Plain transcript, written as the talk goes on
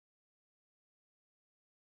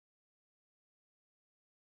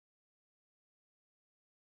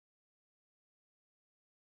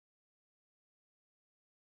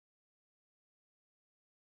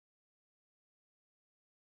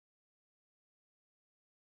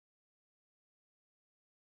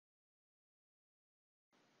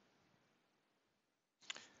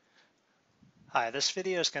Hi, this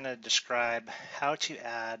video is going to describe how to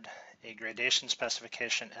add a gradation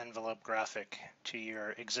specification envelope graphic to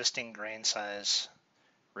your existing grain size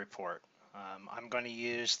report. I'm going to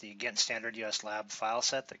use the gINT standard US lab file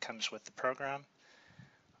set that comes with the program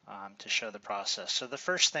to show the process. So the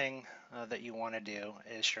first thing that you want to do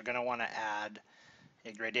is you're going to want to add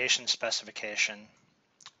a gradation specification,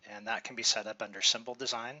 and that can be set up under Symbol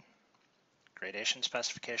Design, Gradation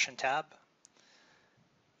Specification tab.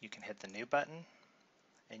 You can hit the New button,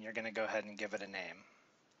 and you're going to go ahead and give it a name.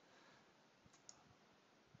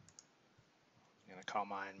 I'm going to call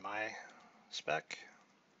mine My Spec.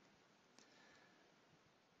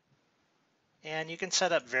 And you can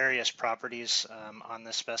set up various properties on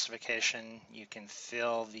this specification. You can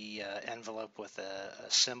fill the envelope with a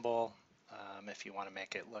symbol if you want to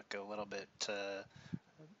make it look a little bit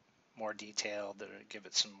more detailed or give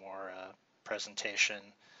it some more presentation.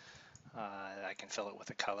 I can fill it with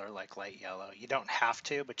a color like light yellow. You don't have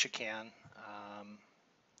to, but you can.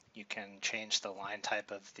 You can change the line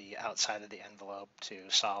type of the outside of the envelope to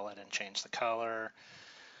solid and change the color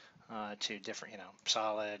to different,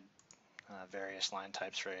 solid, various line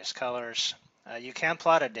types, various colors. You can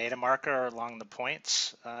plot a data marker along the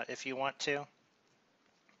points if you want to.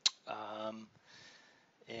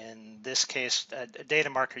 In this case, a data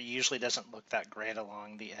marker usually doesn't look that great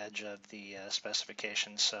along the edge of the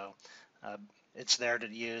specification, so it's there to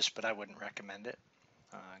use, but I wouldn't recommend it.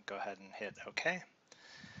 Go ahead and hit OK.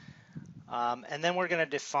 And then we're going to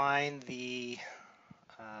define the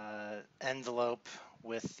envelope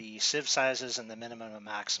with the sieve sizes and the minimum and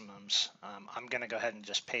maximums. I'm going to go ahead and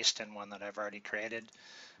just paste in one that I've already created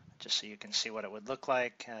just so you can see what it would look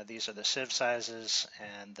like. These are the sieve sizes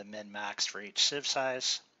and the min-max for each sieve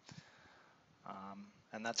size.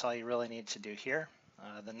 And that's all you really need to do here.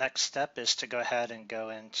 The next step is to go ahead and go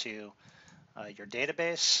into your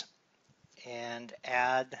database and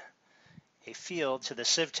add a field to the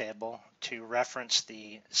sieve table to reference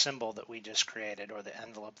the symbol that we just created, or the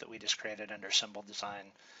envelope that we just created under Symbol Design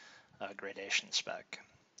Gradation Spec.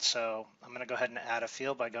 So I'm going to go ahead and add a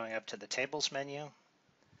field by going up to the Tables menu,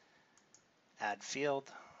 Add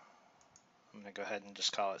Field. I'm going to go ahead and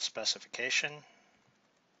just call it Specification.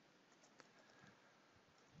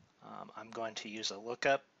 I'm going to use a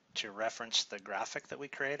lookup to reference the graphic that we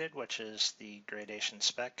created, which is the Gradation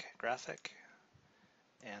Spec graphic.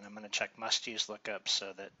 And I'm going to check must use lookup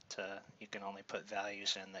so that you can only put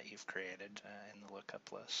values in that you've created in the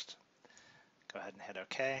lookup list. Go ahead and hit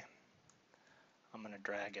OK. I'm going to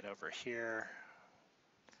drag it over here.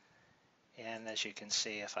 And as you can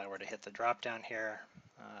see, if I were to hit the drop down here,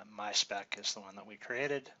 My Spec is the one that we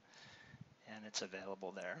created, and it's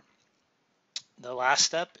available there. The last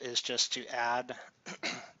step is just to add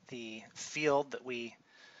the field that we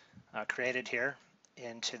created here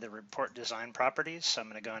into the report design properties. So I'm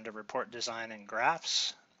going to go into report design and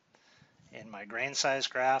graphs. In my grain size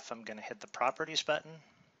graph, I'm going to hit the properties button.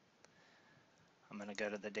 I'm going to go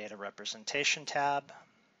to the data representation tab.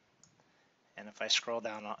 And if I scroll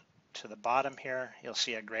down to the bottom here, you'll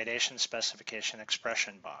see a gradation specification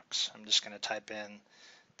expression box. I'm just going to type in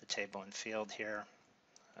the table and field here.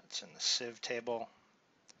 That's in the sieve table.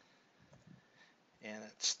 And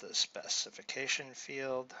it's the specification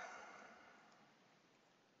field.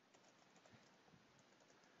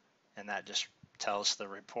 And that just tells the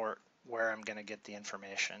report where I'm going to get the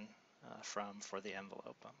information from for the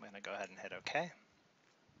envelope. I'm going to go ahead and hit OK.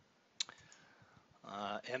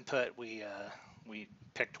 Input, we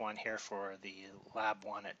picked one here for the lab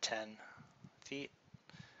 1 at 10 feet.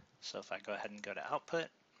 So if I go ahead and go to output,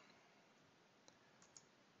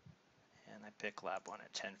 and I pick lab 1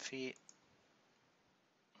 at 10 feet,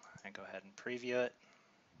 I go ahead and preview it,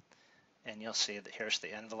 and you'll see that here's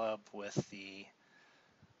the envelope with the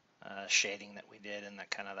shading that we did in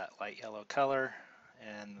that light yellow color,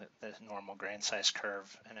 and the normal grain size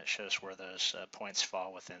curve, and it shows where those points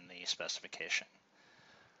fall within the specification.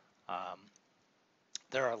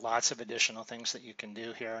 There are lots of additional things that you can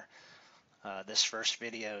do here. This first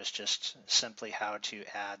video is just simply how to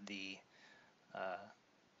add the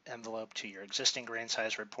envelope to your existing grain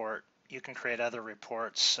size report. You can create other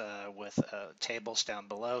reports with tables down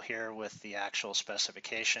below here with the actual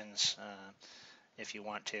specifications if you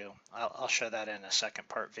want to. I'll show that in a second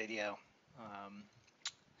part video.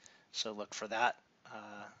 So look for that.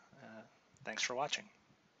 Thanks for watching.